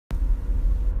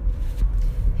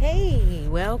Hey,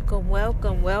 welcome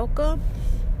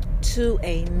to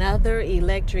another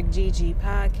Electric Gigi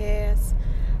podcast.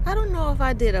 I don't know if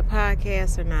I did a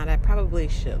podcast or not. I probably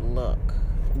should look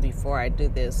before I do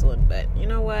this one, but you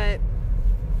know what?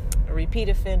 A repeat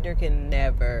offender you can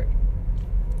never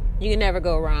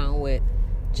go wrong with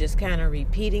just kind of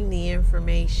repeating the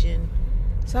information.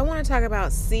 So I want to talk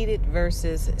about seeded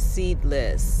versus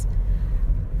seedless.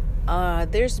 I'm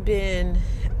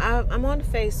on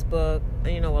Facebook,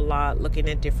 a lot, looking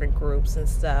at different groups and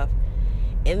stuff.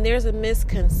 And there's a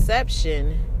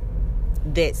misconception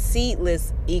that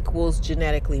seedless equals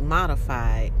genetically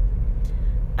modified.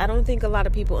 I don't think a lot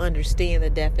of people understand the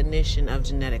definition of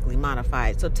genetically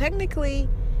modified. So technically,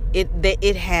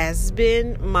 it has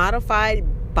been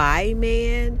modified by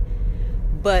man,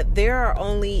 but there are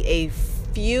only a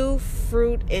few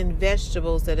fruit and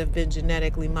vegetables that have been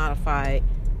genetically modified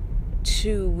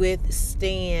to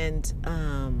withstand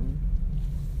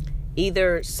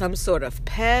either some sort of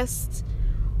pest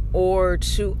or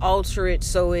to alter it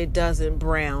so it doesn't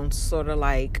brown, sort of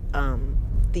like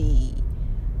the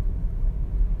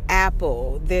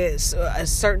apple. There's a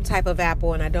certain type of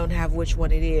apple, and I don't have which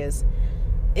one it is.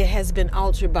 It has been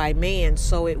altered by man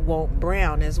so it won't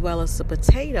brown, as well as the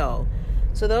potato.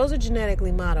 So those are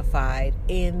genetically modified.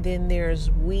 And then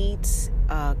there's wheat,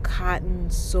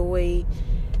 cotton, soy.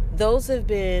 Those have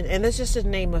been, and that's just to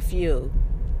name a few,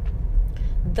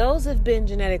 those have been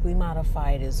genetically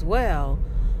modified as well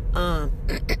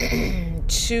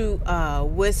to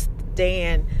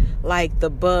withstand like the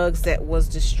bugs that was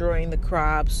destroying the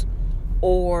crops,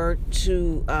 or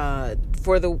to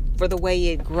for the way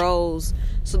it grows.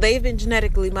 So they've been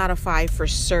genetically modified for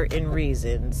certain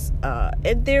reasons.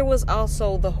 And there was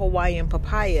also the Hawaiian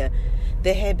papaya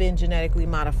that had been genetically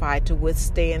modified to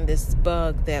withstand this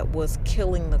bug that was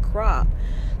killing the crop.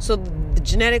 So the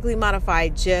genetically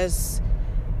modified, just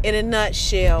in a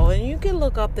nutshell, and you can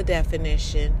look up the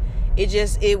definition,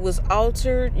 it was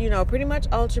altered, pretty much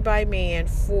altered by man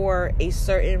for a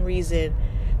certain reason,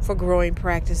 for growing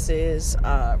practices,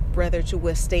 whether to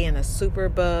withstand a super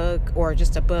bug or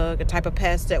just a bug, a type of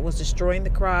pest that was destroying the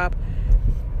crop,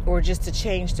 or just to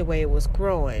change the way it was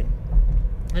growing.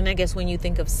 And I guess when you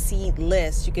think of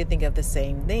seedless, you could think of the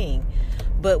same thing.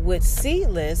 But with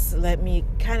seedless, let me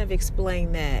kind of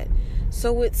explain that.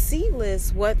 So with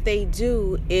seedless, what they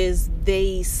do is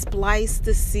they splice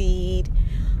the seed,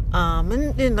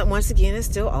 and once again, it's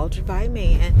still altered by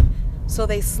man. So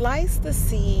they slice the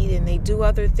seed and they do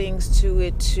other things to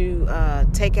it to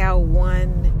take out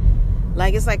one,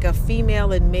 like it's like a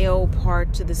female and male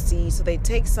part to the seed. So they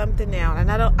take something out,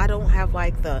 and I don't have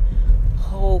like the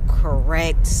whole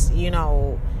correct,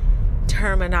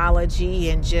 terminology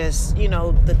and just,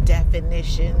 the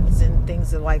definitions and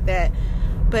things like that.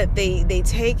 But they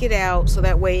take it out so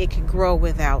that way it can grow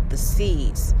without the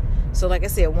seeds. So like I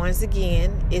said, once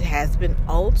again, it has been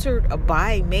altered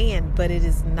by man, but it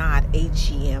is not a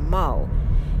GMO.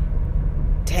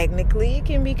 Technically, it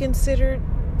can be considered,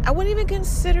 I wouldn't even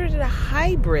consider it a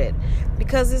hybrid,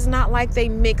 because it's not like they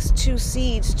mixed two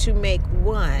seeds to make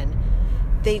one.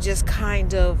 They just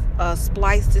kind of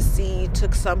spliced the seed,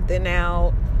 took something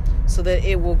out so that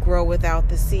it will grow without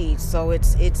the seed. So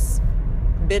it's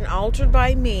been altered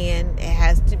by man. It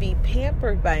has to be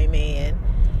pampered by man.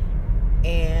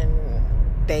 And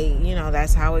they,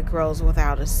 that's how it grows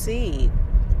without a seed.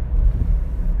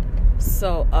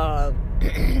 So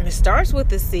it starts with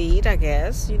the seed, I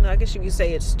guess. I guess you could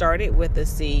say it started with the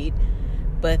seed,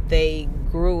 but they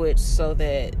grew it so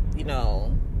that,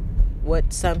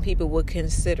 what some people would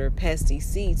consider pesty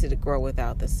seeds to grow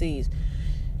without the seeds.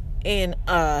 And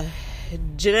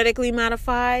genetically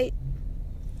modified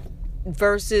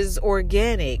versus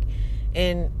organic.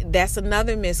 And that's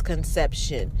another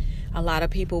misconception. A lot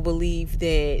of people believe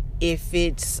that if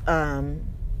it's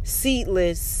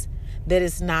seedless, that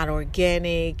it's not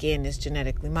organic and it's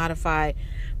genetically modified.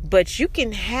 But you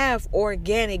can have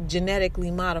organic, genetically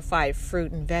modified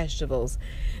fruit and vegetables.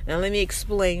 Now, let me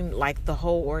explain like the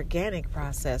whole organic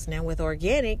process. Now, with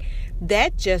organic,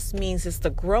 that just means it's the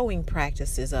growing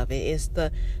practices of it. It's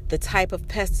the type of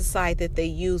pesticide that they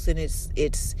use, and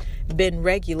it's been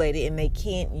regulated, and they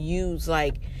can't use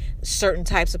like certain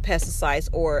types of pesticides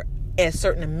or a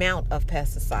certain amount of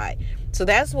pesticide. So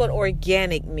that's what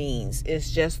organic means.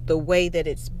 It's just the way that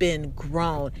it's been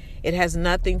grown. It has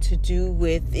nothing to do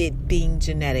with it being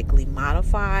genetically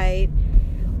modified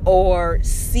or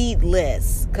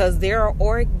seedless, because there are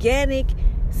organic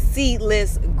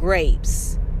seedless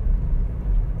grapes.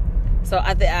 So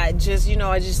I'm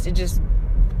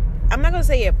not going to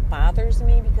say it bothers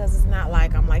me, because it's not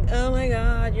like I'm like, oh my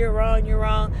God, you're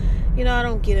wrong. I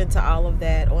don't get into all of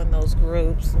that on those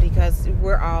groups because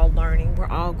we're all learning, we're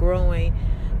all growing.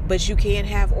 But you can't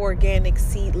have organic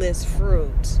seedless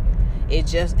fruit.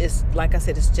 It's like I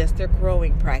said, it's just their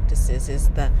growing practices. It's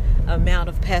the amount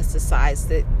of pesticides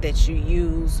that you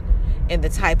use and the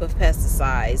type of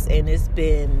pesticides. And it's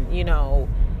been,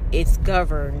 it's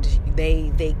governed.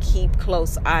 They keep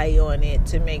close eye on it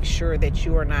to make sure that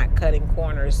you are not cutting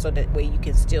corners, so that way you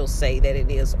can still say that it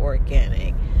is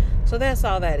organic. So that's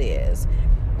all that is.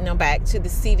 Back to the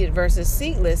seeded versus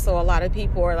seedless. So a lot of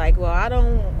people are like, well, I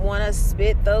don't want to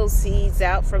spit those seeds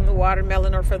out from the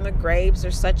watermelon or from the grapes. They're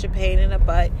such a pain in the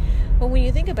butt. But when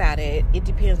you think about it, it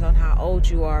depends on how old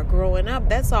you are. Growing up,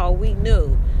 that's all we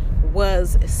knew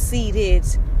was seeded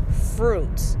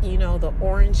fruits. The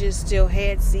oranges still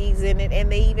had seeds in it,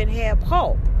 and they even had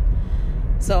pulp.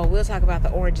 So we'll talk about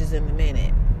the oranges in a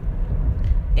minute.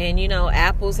 And,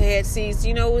 apples had seeds.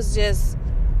 It was just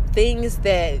things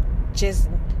that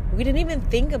we didn't even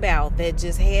think about, that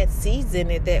just had seeds in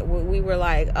it, that we were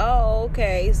like, oh,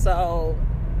 okay, so.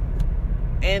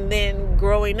 And then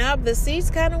growing up, the seeds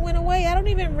kind of went away. I don't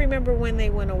even remember when they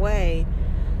went away.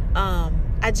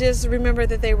 I just remember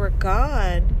that they were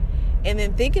gone. And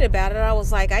then thinking about it, I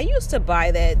was like, I used to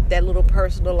buy that little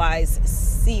personalized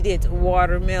seeded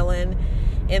watermelon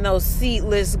and those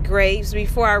seedless grapes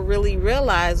before I really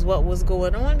realized what was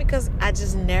going on, because I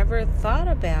just never thought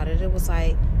about it. It was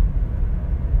like,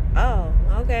 oh,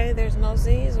 okay, there's no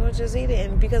seeds, we'll just eat it.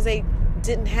 And because they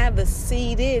didn't have the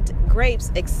seeded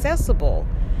grapes accessible,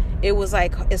 it was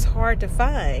like, it's hard to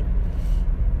find.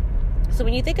 So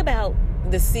when you think about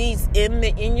the seeds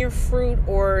in your fruit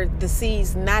or the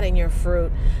seeds not in your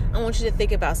fruit, I want you to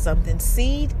think about something.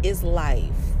 Seed is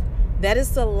life. That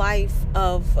is the life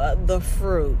of the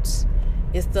fruit.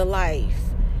 It's the life.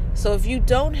 So if you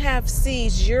don't have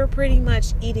seeds, you're pretty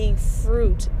much eating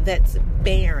fruit that's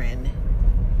barren,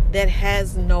 that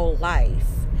has no life.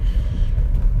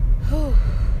 Whew,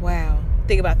 wow.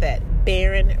 Think about that.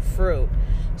 Barren fruit.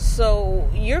 So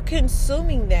you're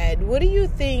consuming that. What do you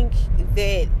think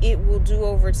that it will do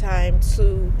over time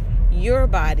to your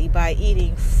body by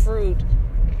eating fruit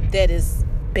that is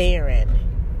barren,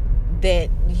 that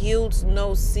yields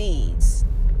no seeds?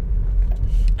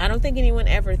 I don't think anyone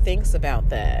ever thinks about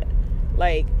that.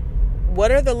 Like,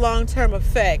 what are the long-term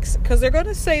effects? Because they're going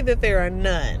to say that there are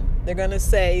none. They're going to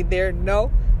say there are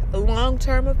no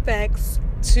long-term effects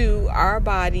to our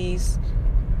bodies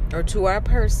or to our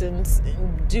persons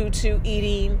due to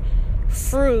eating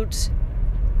fruit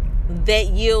that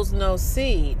yields no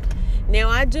seed. Now,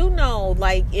 I do know,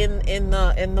 like in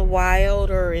the wild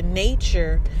or in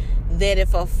nature, that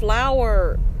if a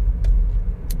flower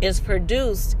is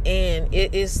produced and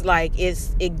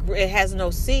it has no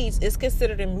seeds, it's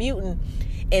considered a mutant,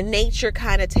 and nature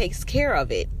kind of takes care of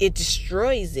it. It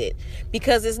destroys it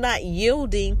because it's not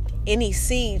yielding any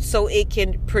seeds, so it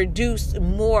can produce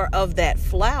more of that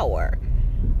flower.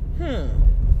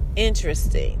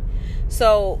 Interesting.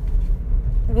 So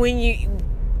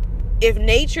if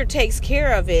nature takes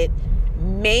care of it,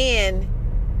 man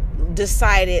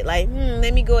decided, like,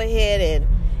 let me go ahead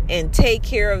and take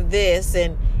care of this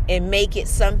and make it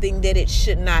something that it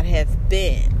should not have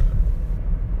been.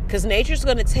 Because nature's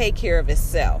going to take care of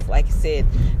itself. Like I said,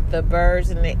 the birds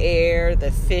in the air, the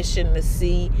fish in the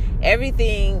sea,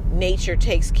 everything, nature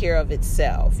takes care of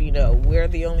itself. We're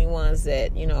the only ones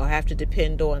that, have to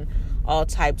depend on all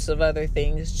types of other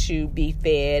things to be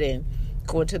fed and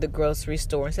going to the grocery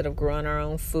store instead of growing our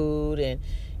own food and,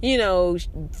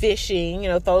 fishing.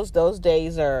 Those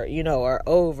days are, are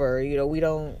over. We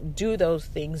don't do those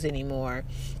things anymore.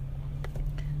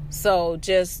 So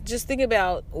just think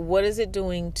about, what is it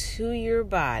doing to your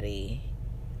body?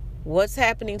 What's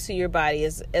happening to your body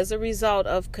as a result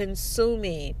of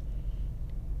consuming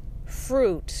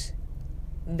fruit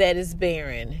that is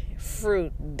barren,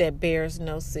 fruit that bears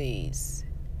no seeds?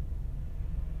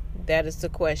 That is the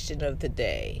question of the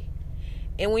day.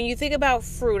 And when you think about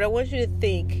fruit, I want you to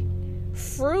think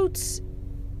fruits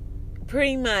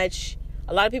pretty much.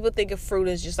 A lot of people think of fruit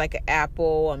as just like an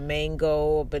apple, a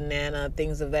mango, a banana,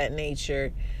 things of that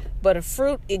nature. But a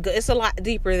fruit, it's a lot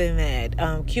deeper than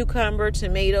that. Cucumber,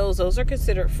 tomatoes, those are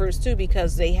considered fruits too,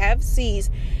 because they have seeds.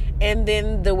 And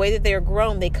then the way that they're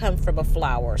grown, they come from a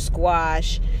flower.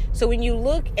 Squash. So when you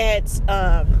look at,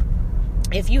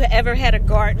 if you ever had a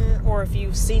garden, or if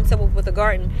you've seen someone with a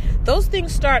garden, those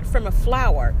things start from a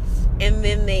flower. And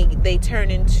then they turn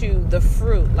into the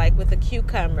fruit. Like with a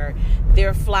cucumber, there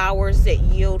are flowers that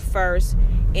yield first,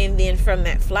 and then from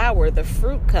that flower the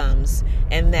fruit comes,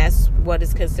 and that's what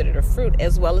is considered a fruit.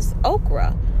 As well as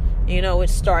okra, it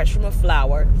starts from a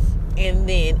flower, and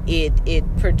then it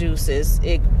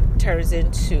turns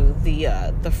into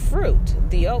the fruit,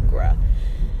 the okra.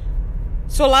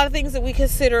 So a lot of things that we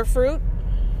consider fruit,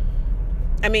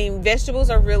 vegetables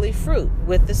are really fruit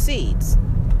with the seeds,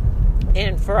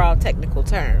 and for all technical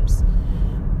terms.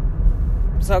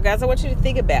 So guys, I want you to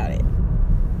think about it.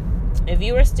 If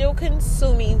you are still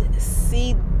consuming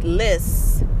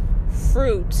seedless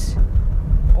fruit,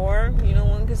 or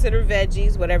one consider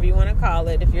veggies, whatever you want to call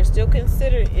it, if you're still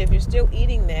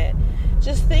eating that,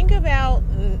 just think about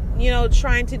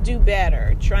trying to do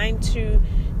better, trying to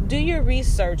do your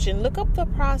research and look up the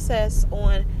process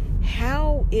on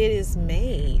how it is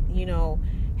made, and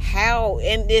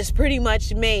it's pretty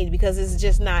much made, because it's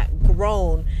just not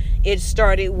grown. It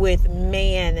started with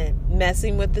man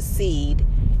messing with the seed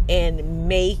and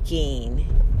making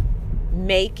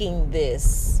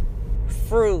this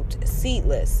fruit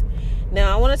seedless.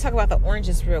 Now, I want to talk about the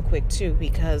oranges real quick too,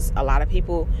 because a lot of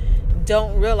people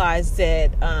don't realize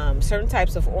that certain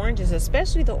types of oranges,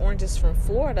 especially the oranges from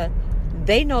Florida,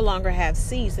 they no longer have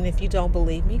seeds. And if you don't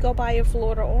believe me, go buy a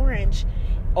Florida orange,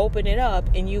 open it up,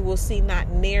 and you will see not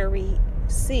nary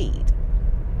seed.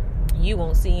 You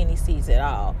won't see any seeds at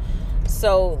all.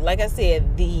 So, like I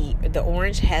said, the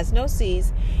orange has no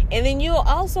seeds. And then you'll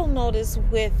also notice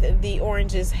with the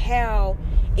oranges how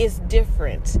it's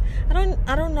different. I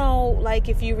don't know, like,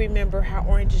 if you remember how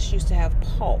oranges used to have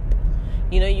pulp.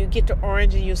 You get the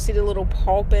orange and you see the little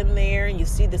pulp in there, and you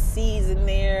see the seeds in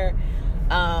there.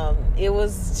 It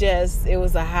was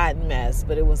a hot mess,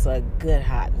 but it was a good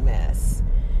hot mess.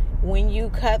 When you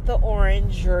cut the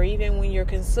orange, or even when you're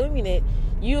consuming it,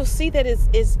 you'll see that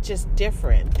it's just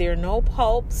different. There are no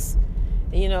pulps.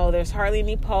 There's hardly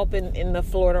any pulp in the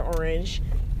Florida orange.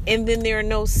 And then there are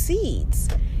no seeds.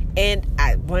 And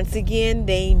once again,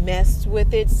 they messed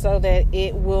with it so that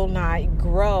it will not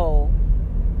grow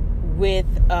with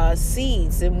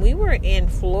seeds. And we were in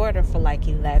Florida for like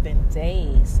 11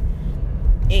 days.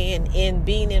 And in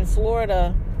being in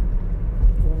Florida,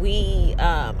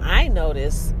 I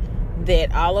noticed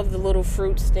that all of the little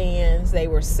fruit stands, they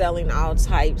were selling all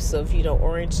types of,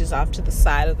 oranges off to the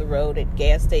side of the road at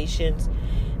gas stations.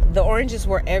 The oranges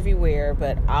were everywhere,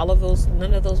 but none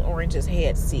of those oranges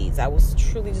had seeds. I was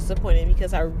truly disappointed,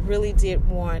 because I really did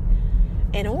want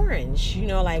an orange.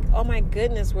 Like, oh my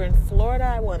goodness, we're in Florida.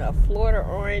 I want a Florida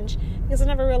orange, because I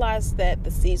never realized that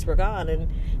the seeds were gone, and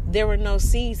there were no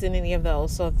seeds in any of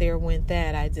those. So there went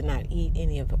that. I did not eat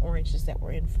any of the oranges that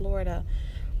were in Florida.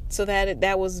 So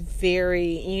that was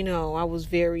very, I was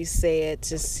very sad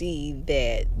to see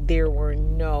that there were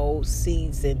no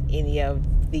seeds in any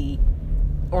of the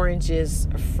oranges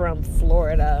from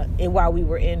Florida, and while we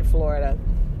were in Florida.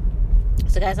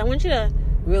 So guys, I want you to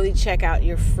really check out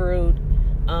your fruit.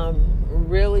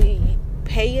 Really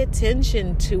pay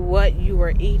attention to what you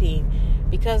are eating,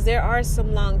 because there are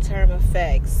some long-term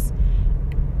effects.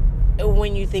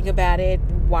 When you think about it,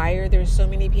 why are there so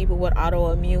many people with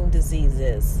autoimmune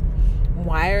diseases?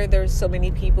 Why are there so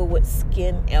many people with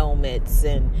skin ailments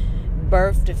and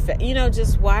birth defects?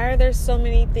 Just why are there so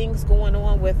many things going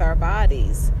on with our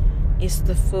bodies? It's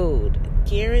the food.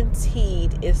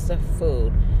 Guaranteed, it's the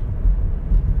food.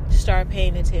 Start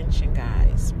paying attention,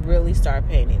 guys. Really start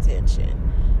paying attention.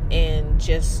 And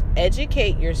just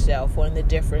educate yourself on the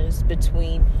difference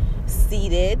between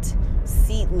seeded,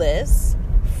 seedless,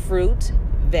 fruit,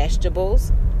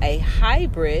 vegetables, a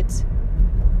hybrid,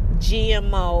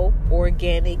 GMO,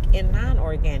 organic, and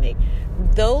non-organic.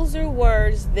 Those are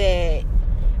words that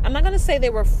I'm not going to say they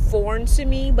were foreign to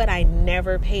me, but I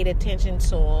never paid attention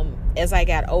to them as I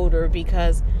got older,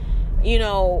 because,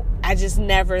 I just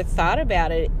never thought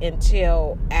about it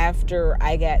until after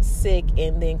I got sick,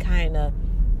 and then kind of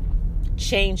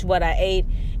changed what I ate.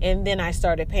 And then I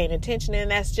started paying attention.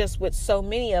 And that's just with so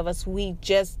many of us. We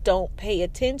just don't pay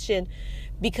attention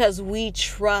because we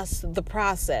trust the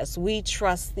process. We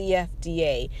trust the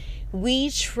FDA. We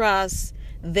trust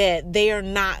that they are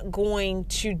not going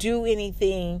to do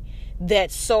anything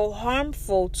that's so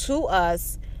harmful to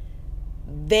us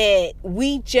that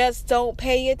we just don't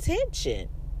pay attention.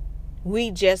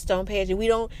 We just don't pay attention. We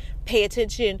don't pay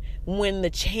attention when the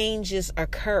changes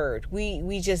occurred.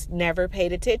 We just never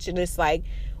paid attention. It's like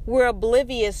we're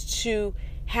oblivious to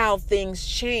how things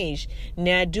change.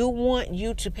 Now, I do want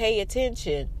you to pay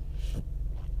attention.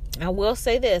 I will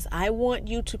say this. I want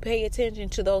you to pay attention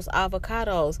to those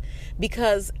avocados,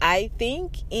 because I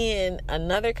think in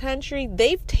another country,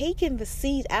 they've taken the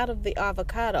seed out of the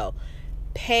avocado.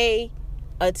 Pay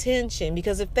attention,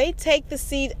 because if they take the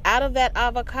seed out of that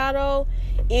avocado,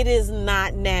 it is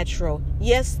not natural.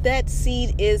 Yes, that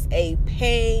seed is a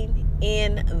pain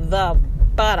in the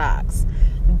buttocks,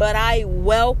 But I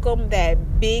welcome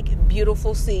that big,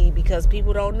 beautiful seed, because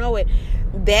people don't know it.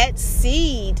 That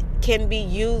seed can be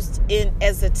used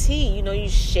as a tea. You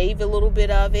shave a little bit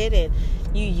of it and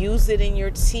you use it in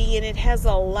your tea, and it has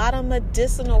a lot of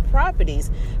medicinal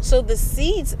properties. So the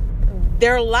seeds,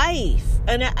 their life.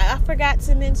 And I forgot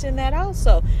to mention that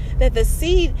also, that the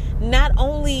seed not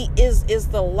only is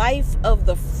the life of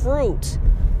the fruit,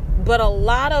 but a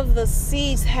lot of the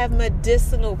seeds have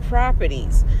medicinal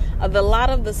properties. A lot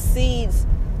of the seeds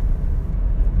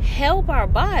help our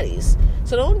bodies.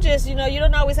 So don't just, you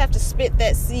don't always have to spit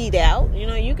that seed out.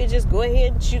 You could just go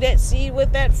ahead and chew that seed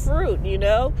with that fruit,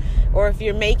 or if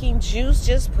you're making juice,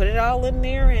 just put it all in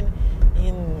there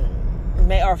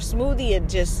or smoothie, and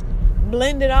just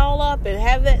blend it all up and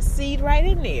have that seed right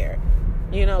in there.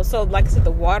 So like I said,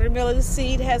 the watermelon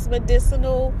seed has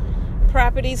medicinal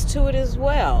properties to it as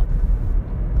well.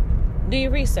 Do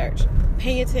your research.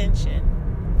 Pay attention.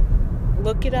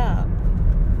 Look it up.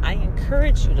 I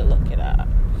encourage you to look it up.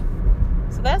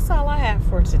 So that's all I have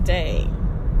for today.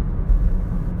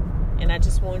 And I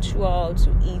just want you all to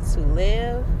eat to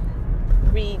live,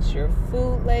 read your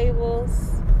food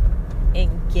labels,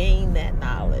 and gain that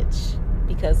knowledge,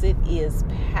 because it is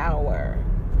power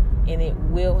and it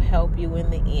will help you in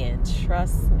the end.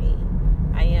 Trust me,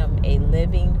 I am a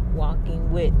living,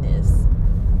 walking witness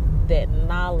that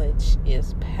knowledge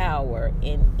is power,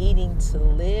 and eating to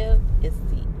live is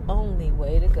the only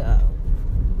way to go.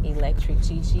 Electric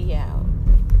Gigi out.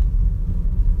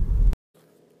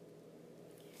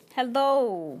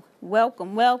 Hello,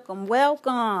 welcome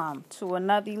to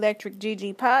another Electric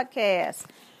Gigi podcast.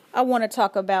 I want to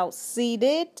talk about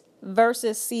seeded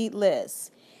versus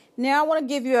seedless. Now I want to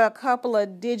give you a couple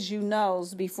of did you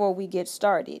knows before we get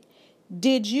started.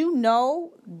 Did you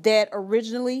know that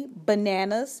originally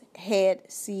bananas had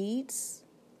seeds?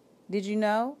 Did you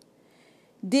know?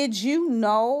 Did you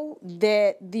know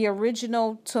that the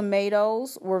original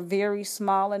tomatoes were very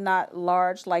small and not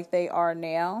large like they are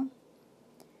now?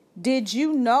 Did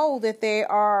you know that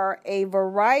there are a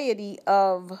variety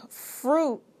of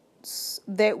fruits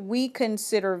that we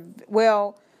consider,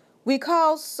 we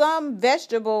call some fruit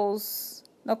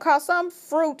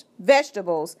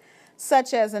vegetables,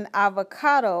 such as an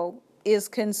avocado is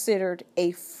considered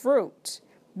a fruit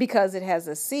because it has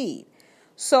a seed.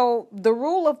 So the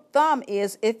rule of thumb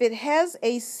is if it has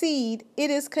a seed,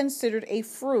 it is considered a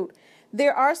fruit.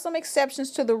 There are some exceptions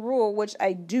to the rule, which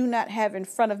I do not have in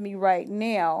front of me right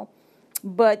now.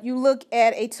 But you look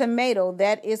at a tomato,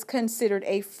 that is considered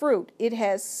a fruit. It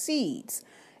has seeds.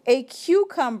 A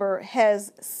cucumber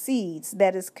has seeds.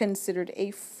 That is considered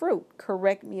a fruit.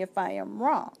 Correct me if I am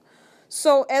wrong.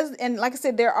 So, like I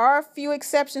said, there are a few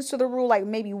exceptions to the rule, like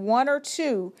maybe one or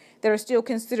two that are still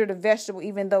considered a vegetable,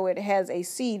 even though it has a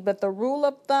seed. But the rule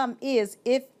of thumb is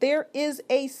if there is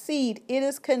a seed, it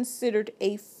is considered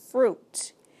a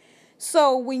fruit.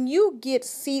 So when you get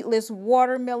seedless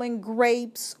watermelon,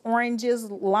 grapes, oranges,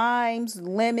 limes,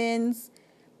 lemons,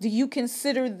 do you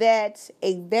consider that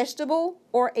a vegetable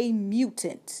or a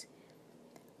mutant?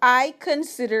 I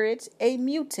consider it a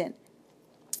mutant.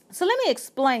 So let me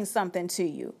explain something to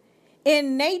you.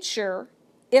 In nature,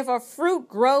 if a fruit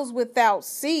grows without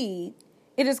seed,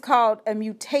 it is called a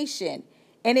mutation,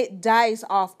 and it dies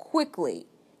off quickly.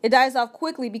 It dies off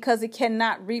quickly because it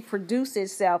cannot reproduce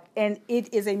itself, and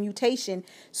it is a mutation,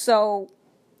 so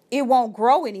it won't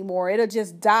grow anymore. It'll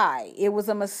just die. It was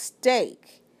a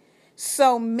mistake.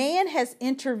 So man has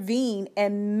intervened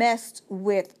and messed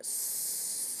with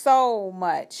so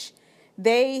much.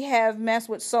 They have messed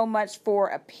with so much for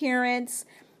appearance,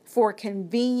 for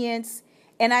convenience.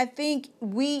 And I think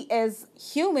we as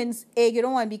humans egg it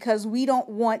on because we don't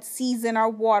want seeds in our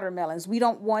watermelons. We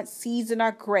don't want seeds in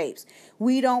our grapes.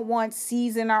 We don't want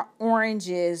seeds in our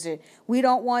oranges. We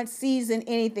don't want seeds in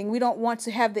anything. We don't want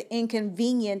to have the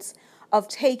inconvenience of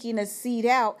taking a seed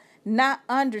out, not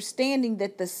understanding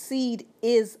that the seed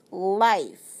is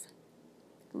life.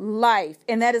 Life.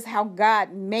 And that is how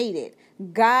God made it.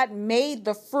 God made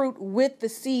the fruit with the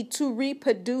seed to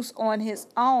reproduce on his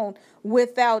own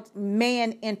without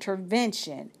man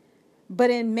intervention. But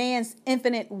in man's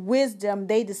infinite wisdom,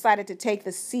 they decided to take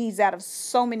the seeds out of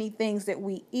so many things that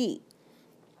we eat.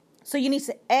 So you need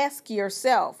to ask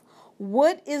yourself,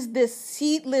 what is this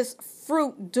seedless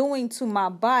fruit doing to my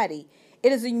body?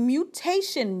 It is a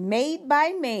mutation made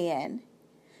by man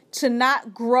to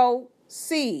not grow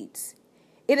seeds.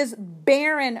 It is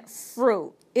barren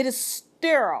fruit. It is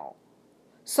sterile.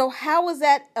 So how is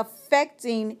that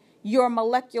affecting your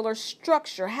molecular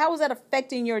structure? How is that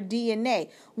affecting your DNA?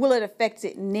 Will it affect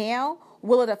it now?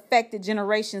 Will it affect the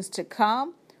generations to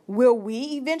come? Will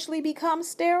we eventually become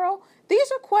sterile? These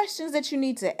are questions that you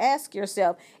need to ask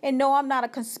yourself. And no, I'm not a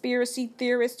conspiracy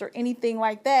theorist or anything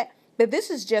like that, but this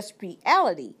is just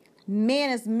reality. Man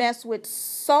has messed with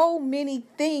so many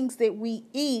things that we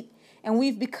eat, and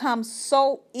we've become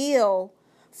so ill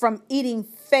from eating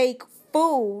fake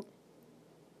food,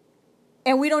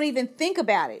 and we don't even think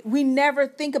about it. We never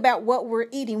think about what we're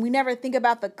eating. We never think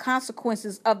about the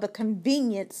consequences of the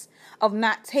convenience of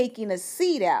not taking a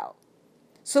seed out.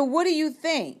 So what do you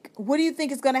think? What do you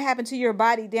think is going to happen to your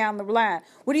body down the line?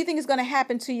 What do you think is going to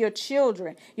happen to your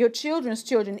children, your children's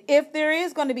children, if there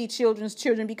is going to be children's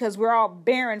children, because we're all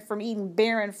barren from eating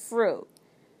barren fruit?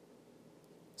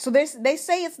 So they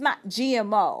say it's not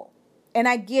GMO. And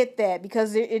I get that,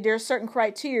 because there are certain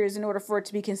criteria in order for it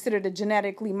to be considered a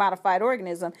genetically modified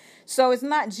organism. So it's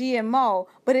not GMO,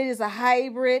 but it is a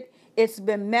hybrid. It's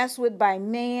been messed with by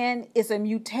man. It's a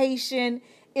mutation.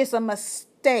 It's a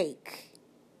mistake.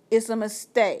 It's a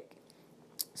mistake.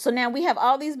 So now we have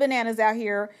all these bananas out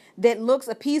here that looks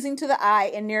appeasing to the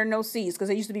eye, and there are no seeds, because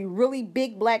there used to be really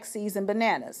big black seeds in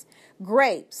bananas.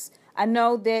 Grapes. I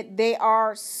know that they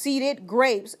are seeded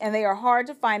grapes, and they are hard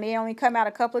to find. They only come out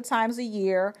a couple of times a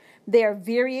year. They are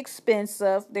very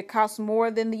expensive. They cost more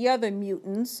than the other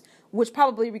mutants, which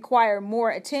probably require more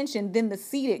attention than the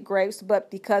seeded grapes.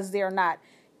 But because they're not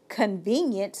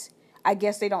convenient, I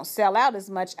guess they don't sell out as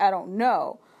much. I don't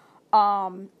know.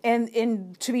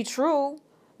 And to be true,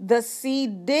 the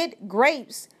seeded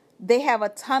grapes, they have a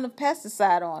ton of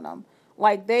pesticide on them.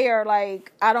 Like, they are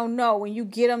like, I don't know, when you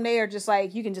get them, they are just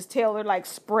like, you can just tell they're like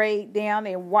sprayed down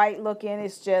and white looking.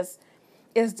 It's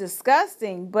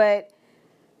disgusting. But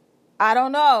I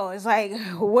don't know. It's like,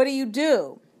 what do you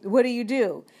do? What do you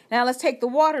do? Now let's take the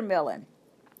watermelon.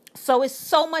 So it's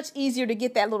so much easier to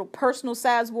get that little personal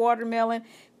size watermelon,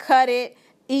 cut it,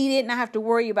 eat it, not have to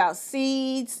worry about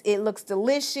seeds. It looks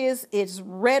delicious. It's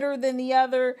redder than the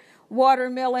other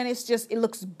watermelon. It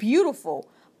looks beautiful.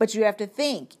 But you have to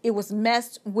think, it was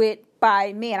messed with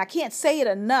by man. I can't say it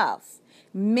enough.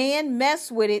 Man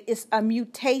messed with it. It's a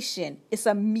mutation. It's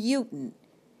a mutant.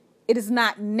 It is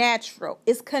not natural.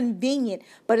 It's convenient,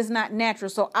 but it's not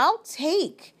natural. So I'll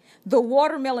take the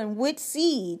watermelon with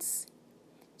seeds,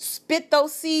 spit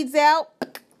those seeds out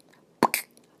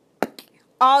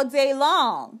all day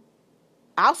long.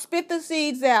 I'll spit the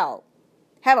seeds out.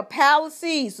 Have a pile of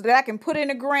seeds so that I can put in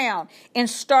the ground and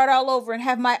start all over and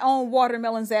have my own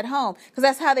watermelons at home. Because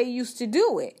that's how they used to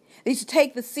do it. They used to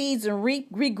take the seeds and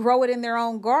regrow it in their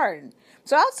own garden.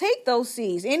 So I'll take those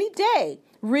seeds any day,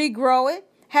 regrow it,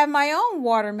 have my own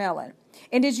watermelon.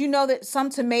 And did you know that some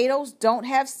tomatoes don't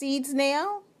have seeds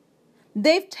now?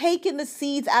 They've taken the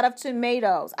seeds out of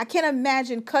tomatoes. I can't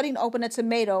imagine cutting open a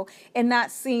tomato and not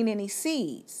seeing any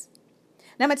seeds.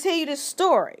 Now I'm going to tell you this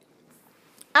story.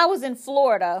 I was in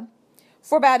Florida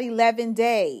for about 11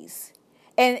 days.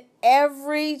 And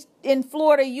in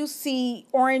Florida, you see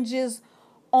oranges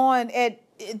at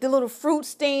the little fruit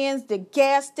stands, the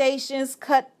gas stations,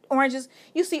 cut oranges.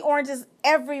 You see oranges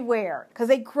everywhere because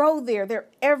they grow there. They're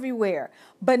everywhere.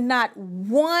 But not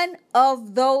one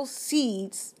of those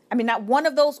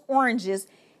oranges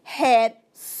had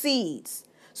seeds.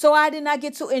 So I did not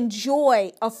get to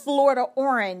enjoy a Florida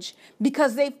orange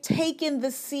because they've taken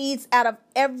the seeds out of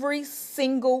every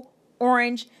single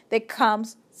orange that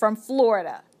comes from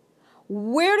Florida.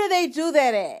 Where do they do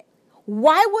that at?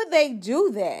 Why would they do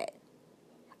that?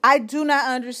 I do not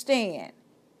understand.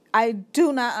 I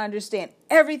do not understand.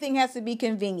 Everything has to be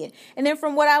convenient. And then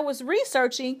from what I was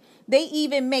researching, they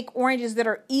even make oranges that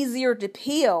are easier to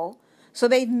peel. So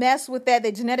they've messed with that.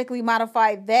 They genetically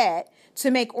modified that to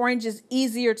make oranges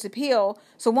easier to peel.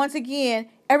 So once again,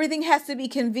 everything has to be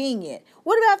convenient.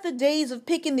 What about the days of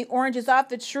picking the oranges off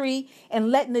the tree and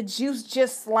letting the juice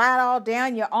just slide all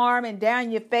down your arm and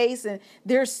down your face, and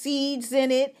there's seeds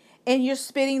in it and you're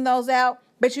spitting those out,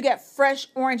 but you got fresh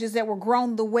oranges that were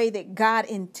grown the way that God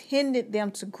intended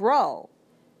them to grow?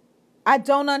 I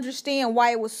don't understand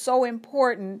why it was so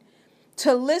important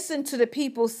to listen to the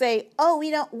people say, "Oh, we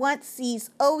don't want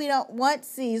seeds. Oh, we don't want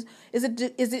seeds."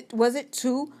 Was it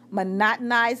to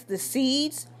monotonize the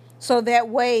seeds so that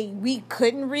way we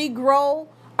couldn't regrow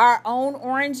our own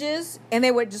oranges and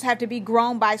they would just have to be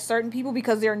grown by certain people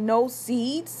because there are no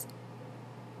seeds?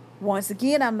 Once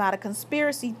again, I'm not a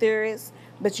conspiracy theorist,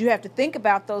 but you have to think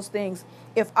about those things.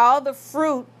 If all the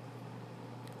fruit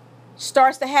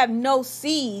starts to have no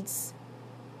seeds,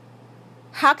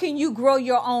 how can you grow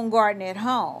your own garden at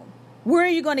home? Where are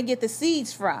you going to get the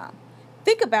seeds from?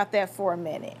 Think about that for a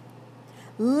minute.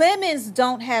 Lemons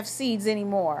don't have seeds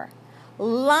anymore.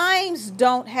 Limes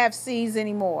don't have seeds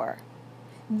anymore.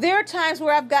 There are times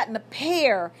where I've gotten a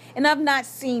pear and I've not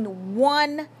seen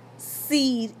one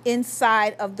seed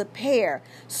inside of the pear.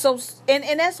 So,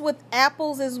 and that's with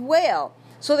apples as well.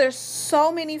 So there's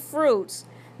so many fruits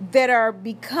that are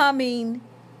becoming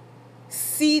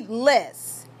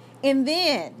seedless. And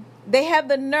then they have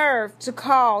the nerve to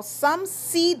call some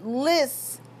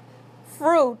seedless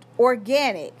fruit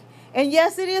organic. And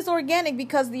yes, it is organic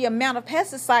because the amount of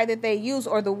pesticide that they use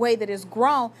or the way that it's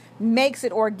grown makes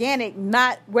it organic,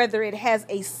 not whether it has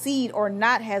a seed or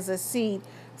not has a seed,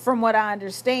 from what I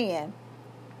understand.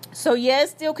 So yeah,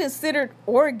 it's still considered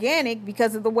organic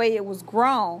because of the way it was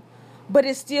grown, but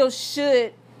it still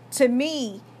should, to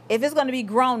me, if it's going to be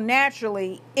grown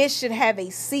naturally, it should have a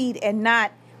seed and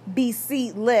not be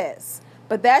seedless.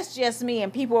 But that's just me,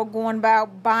 and people are going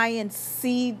about buying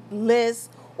seedless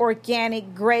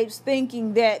organic grapes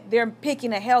thinking that they're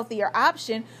picking a healthier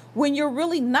option when you're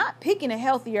really not picking a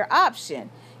healthier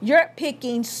option. You're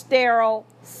picking sterile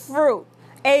fruit,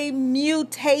 a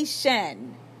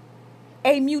mutation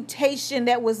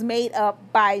that was made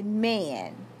up by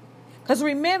man. Because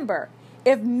remember,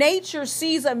 if nature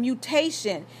sees a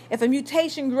mutation, if a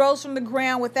mutation grows from the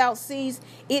ground without seeds,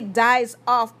 it dies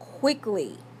off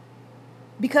quickly.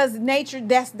 Because nature,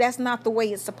 that's not the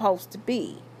way it's supposed to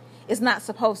be. It's not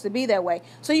supposed to be that way.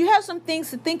 So you have some things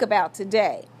to think about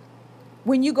today.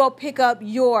 When you go pick up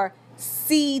your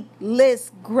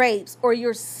seedless grapes or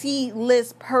your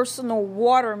seedless personal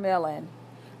watermelon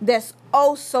that's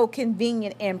oh so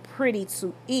convenient and pretty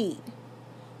to eat,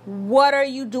 what are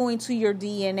you doing to your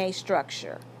DNA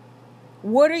structure?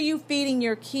 What are you feeding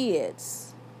your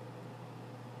kids?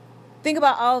 Think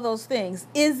about all those things.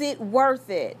 Is it worth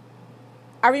it?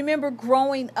 I remember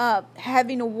growing up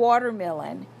having a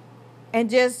watermelon and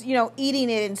just, eating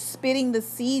it and spitting the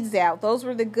seeds out. Those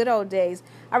were the good old days.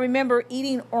 I remember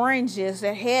eating oranges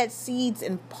that had seeds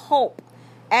and pulp,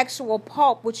 actual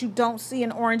pulp, which you don't see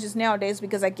in oranges nowadays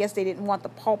because I guess they didn't want the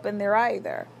pulp in there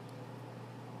either.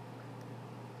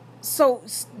 So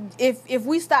if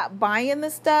we stop buying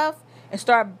the stuff and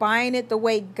start buying it the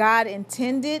way God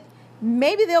intended,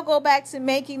 maybe they'll go back to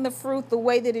making the fruit the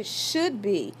way that it should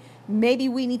be. Maybe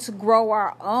we need to grow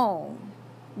our own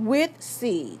with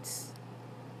seeds.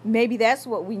 Maybe that's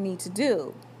what we need to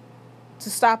do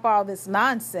to stop all this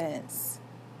nonsense.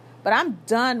 But I'm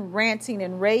done ranting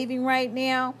and raving right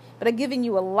now, but I'm giving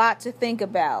you a lot to think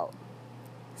about.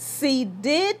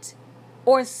 Seeded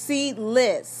or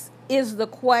seedless is the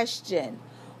question.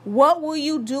 What will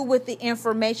you do with the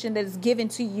information that is given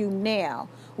to you now?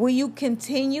 Will you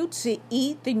continue to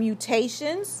eat the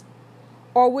mutations?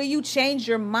 Or will you change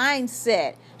your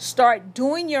mindset? Start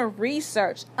doing your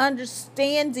research,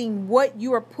 understanding what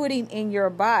you are putting in your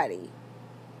body.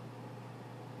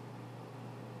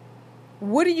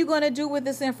 What are you going to do with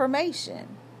this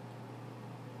information?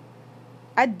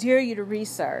 I dare you to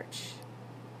research.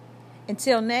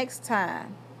 Until next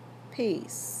time,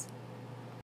 peace.